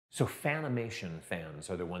So Fanimation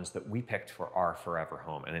fans are the ones that we picked for our forever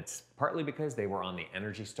home. And it's partly because they were on the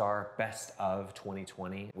Energy Star Best of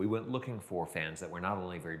 2020. We went looking for fans that were not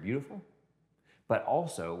only very beautiful, but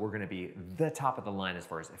also we're gonna be the top of the line as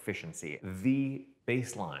far as efficiency. The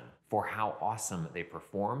baseline for how awesome they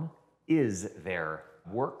perform is their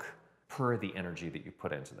work per the energy that you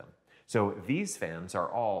put into them. So these fans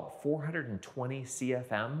are all 420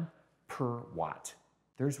 CFM per watt.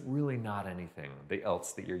 There's really not anything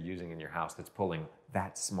else that you're using in your house that's pulling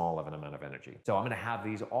that small of an amount of energy. So I'm gonna have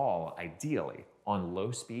these all ideally on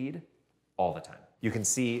low speed all the time. You can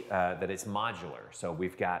see that it's modular. So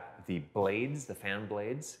we've got the blades, the fan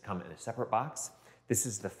blades come in a separate box. This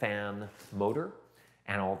is the fan motor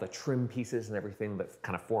and all the trim pieces and everything that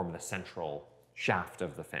kind of form the central shaft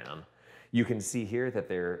of the fan. You can see here that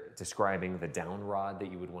they're describing the down rod that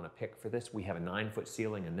you would want to pick for this. We have a 9-foot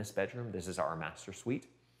ceiling in this bedroom. This is our master suite.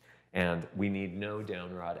 And we need no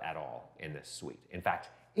down rod at all in this suite. In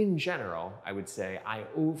fact, in general, I would say I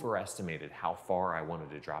overestimated how far I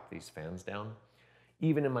wanted to drop these fans down.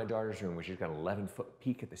 Even in my daughter's room, which has got an 11-foot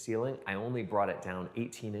peak at the ceiling, I only brought it down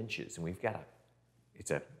 18 inches. And we've got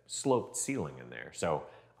it's a sloped ceiling in there. So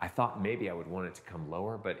I thought maybe I would want it to come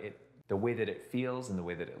lower, but the way that it feels and the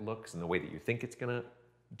way that it looks and the way that you think it's gonna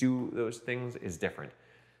do those things is different.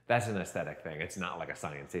 That's an aesthetic thing. It's not like a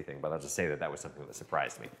sciencey thing, but I'll just say that that was something that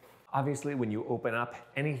surprised me. Obviously, when you open up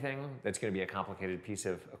anything that's gonna be a complicated piece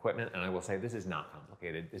of equipment, and I will say this is not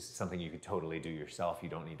complicated, this is something you could totally do yourself. You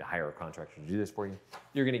don't need to hire a contractor to do this for you.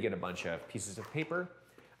 You're gonna get a bunch of pieces of paper.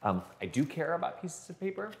 I do care about pieces of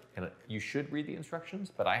paper, and you should read the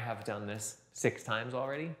instructions, but I have done this 6 times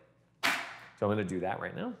already. So I'm gonna do that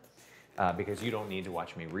right now. Because you don't need to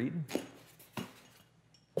watch me read.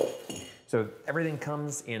 So everything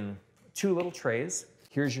comes in 2 little trays.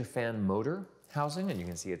 Here's your fan motor housing, and you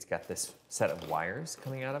can see it's got this set of wires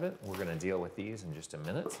coming out of it. We're gonna deal with these in just a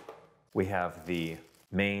minute. We have the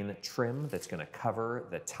main trim that's gonna cover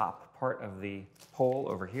the top part of the pole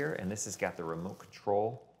over here, and this has got the remote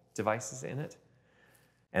control devices in it.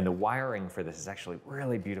 And the wiring for this is actually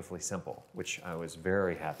really beautifully simple, which I was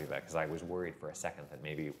very happy about because I was worried for a second that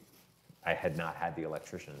maybe I had not had the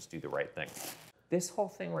electricians do the right thing. This whole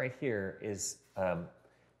thing right here is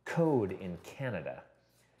code in Canada.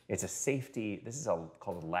 It's a safety, this is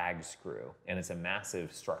called a lag screw, and it's a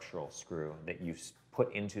massive structural screw that you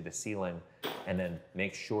put into the ceiling and then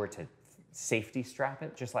make sure to safety strap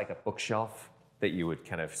it, just like a bookshelf that you would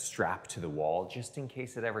kind of strap to the wall just in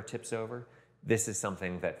case it ever tips over. This is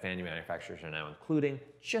something that fan manufacturers are now including,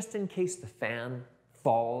 just in case the fan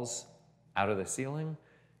falls out of the ceiling.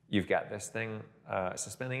 You've got this thing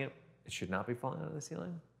suspending it. It should not be falling out of the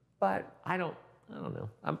ceiling, but I don't know.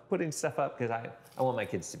 I'm putting stuff up because I want my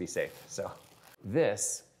kids to be safe. So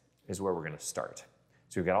this is where we're gonna start.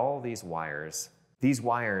 So we've got all these wires. These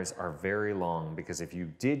wires are very long because if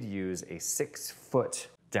you did use a 6-foot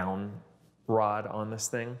down rod on this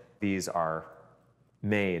thing, these are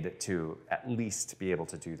made to at least be able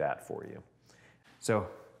to do that for you. So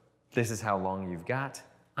this is how long you've got.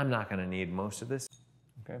 I'm not gonna need most of this.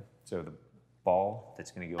 Okay, so the ball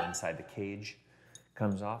that's going to go inside the cage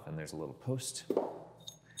comes off, and there's a little post.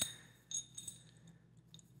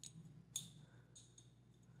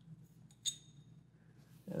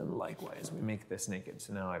 And likewise, we make this naked.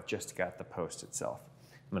 So now I've just got the post itself.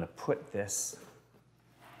 I'm going to put this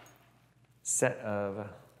set of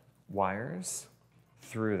wires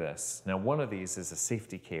through this. Now, one of these is a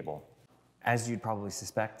safety cable. As you'd probably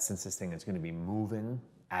suspect, since this thing is going to be moving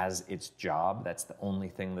as its job, that's the only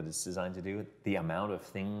thing that it's designed to do. The amount of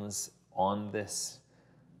things on this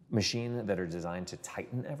machine that are designed to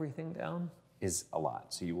tighten everything down is a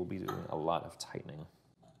lot. So you will be doing a lot of tightening.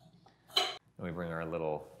 And we bring our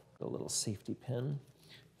little safety pin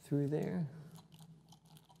through there.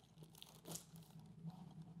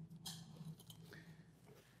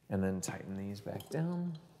 And then tighten these back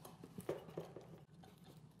down.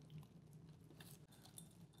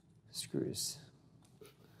 Screws.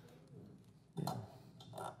 Yeah.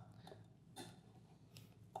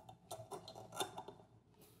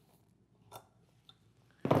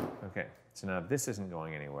 Okay, so now this isn't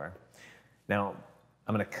going anywhere. Now,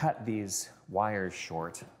 I'm gonna cut these wires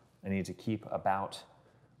short. I need to keep about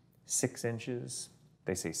 6 inches.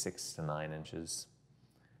 They say 6 to 9 inches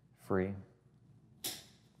free.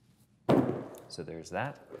 So there's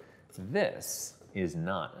that. This is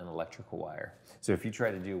not an electrical wire. So if you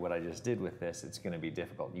try to do what I just did with this, it's gonna be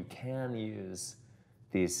difficult. You can use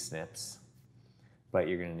these snips, but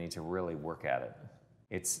you're gonna need to really work at it.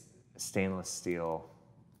 It's stainless steel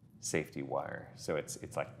safety wire, so it's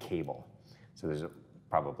like cable. So there's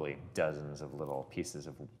probably dozens of little pieces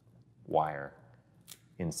of wire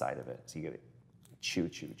inside of it. So you get it chew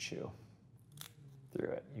through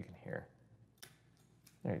it. You can hear.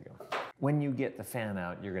 There you go. When you get the fan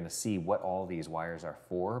out, you're going to see what all these wires are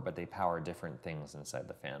for, but they power different things inside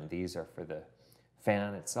the fan. These are for the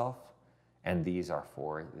fan itself, and these are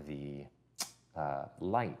for the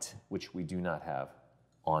light, which we do not have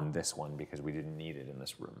on this one because we didn't need it in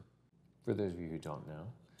this room. For those of you who don't know,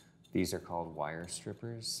 these are called wire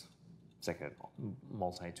strippers. It's like a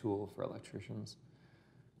multi-tool for electricians.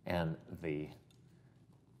 And the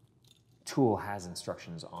tool has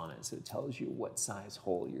instructions on it, so it tells you what size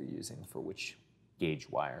hole you're using for which gauge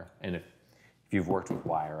wire. And if you've worked with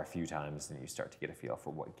wire a few times, then you start to get a feel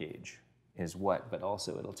for what gauge is what, but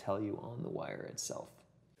also it'll tell you on the wire itself.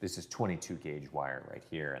 This is 22 gauge wire right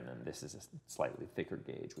here, and then this is a slightly thicker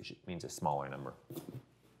gauge, which means a smaller number.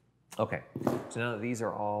 Okay, so now that these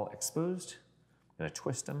are all exposed, I'm gonna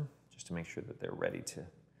twist them just to make sure that they're ready to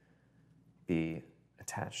be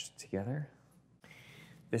attached together.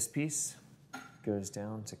 This piece goes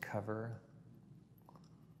down to cover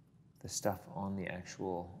the stuff on the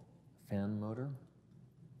actual fan motor.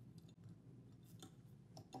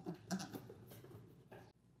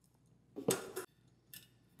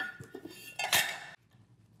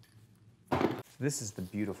 This is the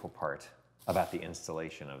beautiful part about the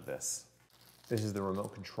installation of this. This is the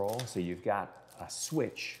remote control, so you've got a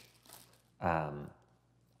switch,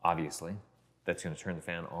 obviously, that's going to turn the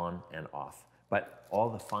fan on and off. But all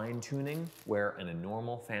the fine tuning, where in a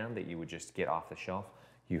normal fan that you would just get off the shelf,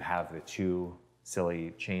 you have the two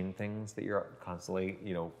silly chain things that you're constantly,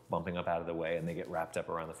 bumping up out of the way and they get wrapped up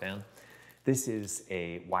around the fan. This is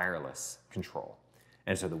a wireless control.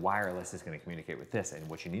 And so the wireless is going to communicate with this. And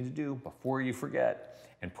what you need to do before you forget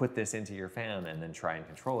and put this into your fan and then try and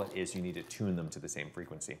control it is you need to tune them to the same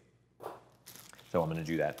frequency. So I'm going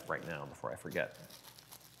to do that right now before I forget.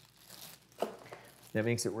 That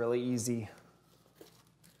makes it really easy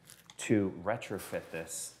to retrofit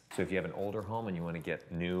this. So if you have an older home and you want to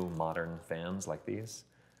get new modern fans like these,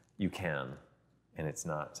 you can, and it's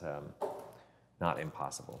not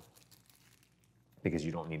impossible because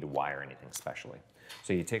you don't need to wire anything specially.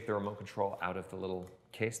 So you take the remote control out of the little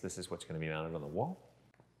case. This is what's going to be mounted on the wall.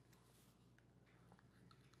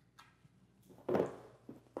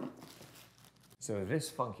 So this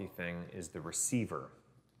funky thing is the receiver,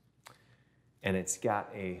 and it's got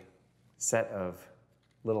a set of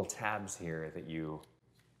little tabs here that you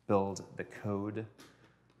build the code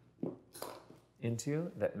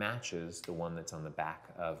into that matches the one that's on the back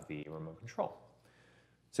of the remote control.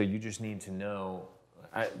 So you just need to know,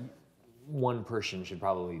 one person should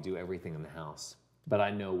probably do everything in the house, but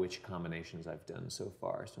I know which combinations I've done so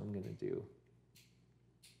far, so I'm gonna do.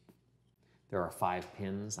 There are 5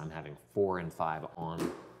 pins. I'm having 4 and 5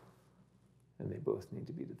 on, and they both need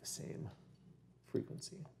to be to the same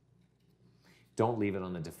frequency. Don't leave it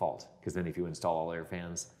on the default, because then if you install all your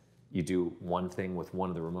fans, you do one thing with one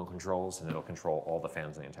of the remote controls and it'll control all the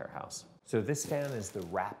fans in the entire house. So this fan is the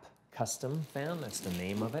Wrap Custom fan, that's the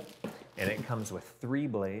name of it. And it comes with 3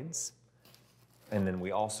 blades. And then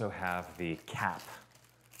we also have the cap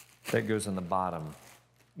that goes on the bottom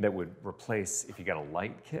that would replace, if you got a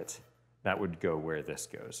light kit, that would go where this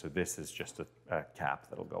goes. So this is just a cap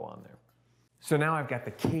that'll go on there. So now I've got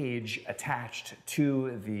the cage attached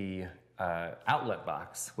to the outlet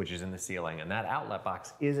box, which is in the ceiling, and that outlet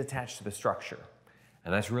box is attached to the structure.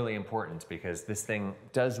 And that's really important because this thing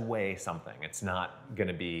does weigh something. It's not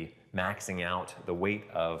gonna be maxing out the weight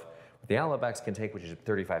of what the outlet box can take, which is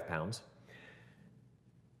 35 pounds.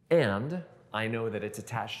 And I know that it's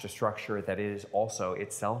attached to structure that is also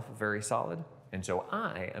itself very solid. And so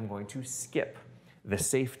I am going to skip the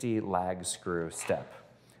safety lag screw step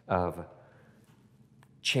of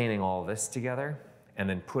chaining all this together and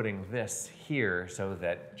then putting this here so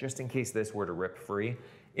that just in case this were to rip free,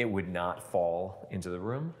 it would not fall into the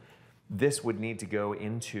room. This would need to go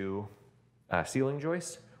into a ceiling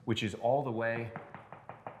joist, which is all the way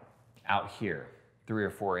out here, 3 or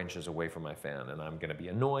 4 inches away from my fan. And I'm gonna be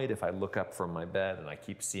annoyed if I look up from my bed and I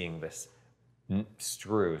keep seeing this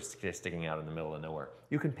screw sticking out in the middle of nowhere.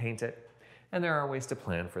 You can paint it, and there are ways to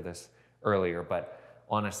plan for this earlier, but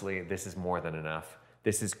honestly, this is more than enough.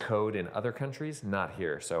 This is code in other countries, not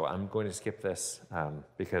here. So I'm going to skip this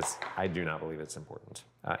because I do not believe it's important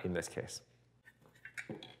in this case.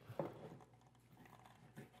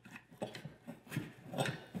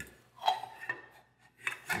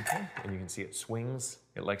 Okay, and you can see it swings.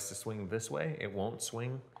 It likes to swing this way. It won't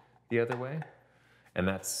swing the other way. And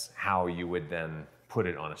that's how you would then put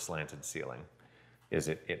it on a slanted ceiling, is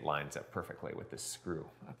it lines up perfectly with this screw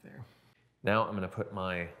up there. Now I'm gonna put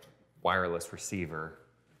my wireless receiver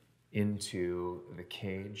into the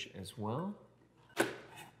cage as well.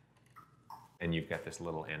 And you've got this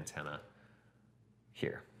little antenna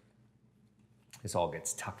here. This all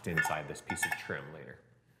gets tucked inside this piece of trim later.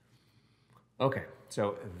 Okay,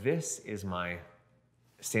 so this is my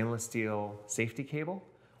stainless steel safety cable,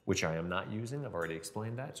 which I am not using. I've already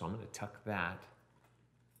explained that, so I'm gonna tuck that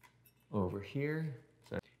over here.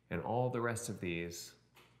 And all the rest of these,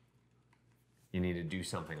 you need to do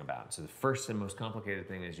something about. So the first and most complicated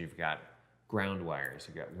thing is you've got ground wires.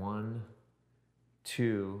 You've got 1,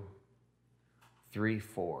 2, 3,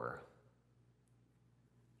 4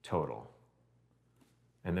 total.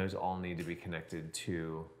 And those all need to be connected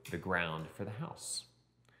to the ground for the house.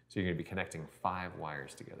 So you're gonna be connecting 5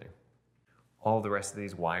 wires together. All the rest of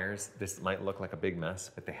these wires, this might look like a big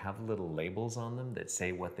mess, but they have little labels on them that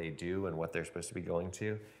say what they do and what they're supposed to be going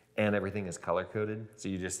to. And everything is color-coded, so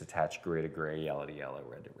you just attach gray to gray, yellow to yellow,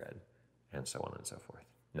 red to red, and so on and so forth.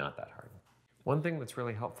 Not that hard. One thing that's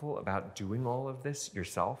really helpful about doing all of this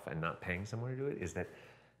yourself and not paying someone to do it is that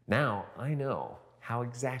now I know how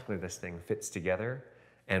exactly this thing fits together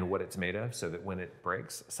and what it's made of, so that when it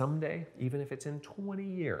breaks someday, even if it's in 20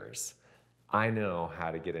 years, I know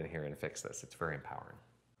how to get in here and fix this. It's very empowering.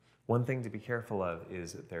 One thing to be careful of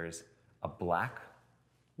is that there's a black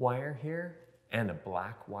wire here and a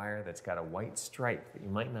black wire that's got a white stripe that you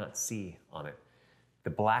might not see on it. The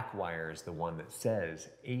black wire is the one that says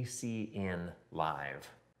AC in live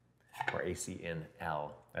or AC in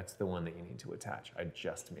L. That's the one that you need to attach. I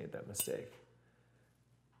just made that mistake.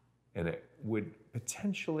 And it would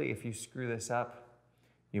potentially, if you screw this up,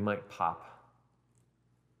 you might pop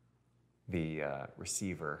the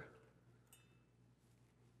receiver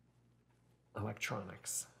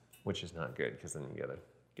electronics, which is not good because then you gotta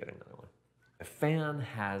get another one. The fan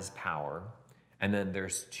has power, and then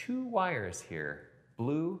there's 2 wires here,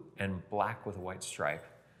 blue and black with a white stripe,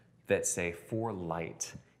 that say for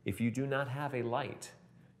light. If you do not have a light,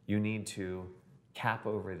 you need to cap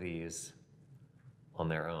over these on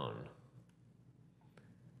their own.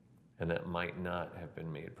 And that might not have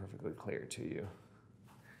been made perfectly clear to you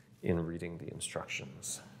in reading the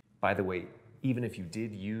instructions. By the way, even if you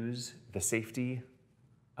did use the safety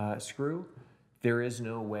screw, there is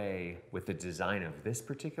no way with the design of this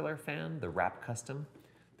particular fan, the Wrap Custom,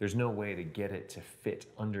 there's no way to get it to fit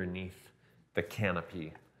underneath the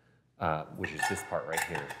canopy, which is this part right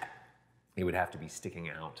here. It would have to be sticking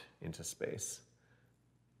out into space.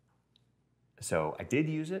 So I did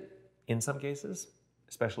use it in some cases,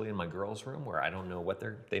 especially in my girls' room where I don't know what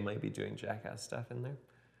they might be doing jackass stuff in there.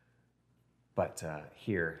 But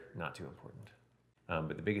here, not too important.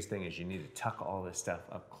 But the biggest thing is you need to tuck all this stuff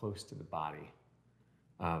up close to the body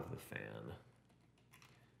of the fan,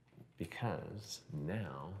 because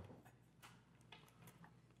now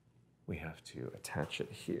we have to attach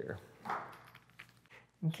it here.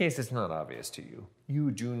 In case it's not obvious to you,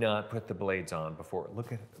 you do not put the blades on before,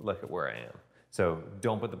 look at where I am. So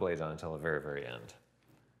don't put the blades on until the very, very end.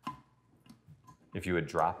 If you had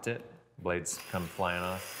dropped it, blades come flying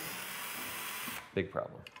off, big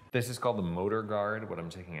problem. This is called the motor guard, what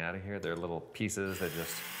I'm taking out of here. They're little pieces that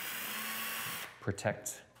just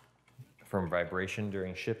protect from vibration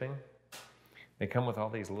during shipping. They come with all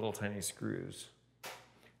these little tiny screws.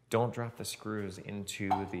 Don't drop the screws into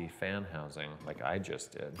the fan housing like I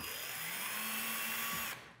just did.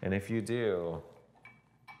 And if you do,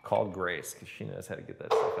 call Grace, because she knows how to get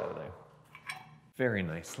that stuff out of there. Very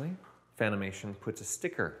nicely, Fanimation puts a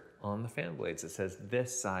sticker on the fan blades that says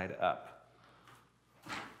this side up,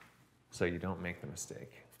 so you don't make the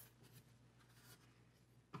mistake.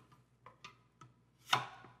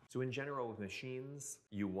 So in general with machines,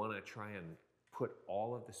 you want to try and put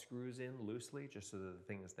all of the screws in loosely just so that the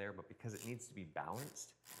thing is there, but because it needs to be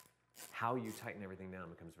balanced, how you tighten everything down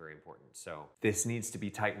becomes very important. So this needs to be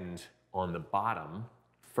tightened on the bottom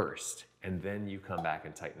first, and then you come back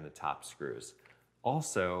and tighten the top screws.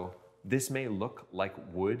 Also, this may look like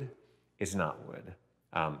wood. It's not wood.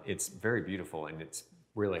 It's very beautiful, and it's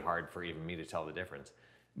really hard for even me to tell the difference.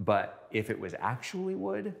 But if it was actually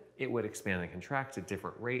wood, it would expand and contract at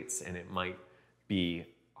different rates, and it might be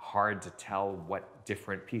hard to tell what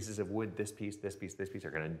different pieces of wood, this piece, this piece, this piece, are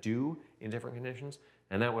gonna do in different conditions.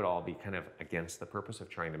 And that would all be kind of against the purpose of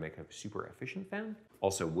trying to make a super efficient fan.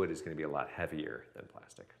 Also, wood is gonna be a lot heavier than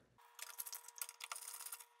plastic.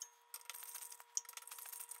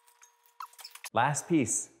 Last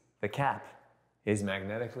piece, the cap, is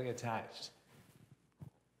magnetically attached.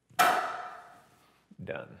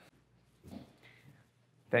 Done.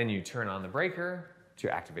 Then you turn on the breaker to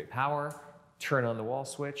activate power, turn on the wall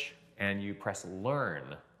switch, and you press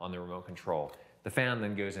learn on the remote control. The fan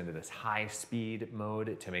then goes into this high speed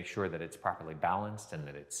mode to make sure that it's properly balanced and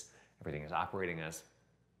that everything is operating as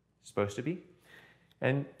it's supposed to be.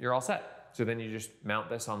 And you're all set. So then you just mount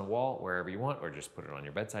this on the wall wherever you want, or just put it on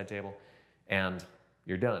your bedside table, and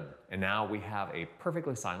you're done. And now we have a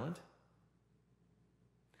perfectly silent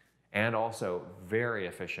and also very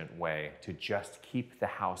efficient way to just keep the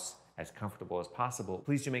house as comfortable as possible.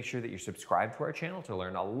 Please do make sure that you're subscribed to our channel to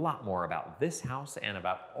learn a lot more about this house and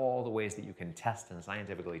about all the ways that you can test and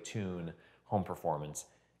scientifically tune home performance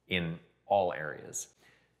in all areas.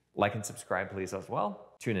 Like and subscribe, please, as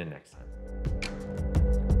well. Tune in next time.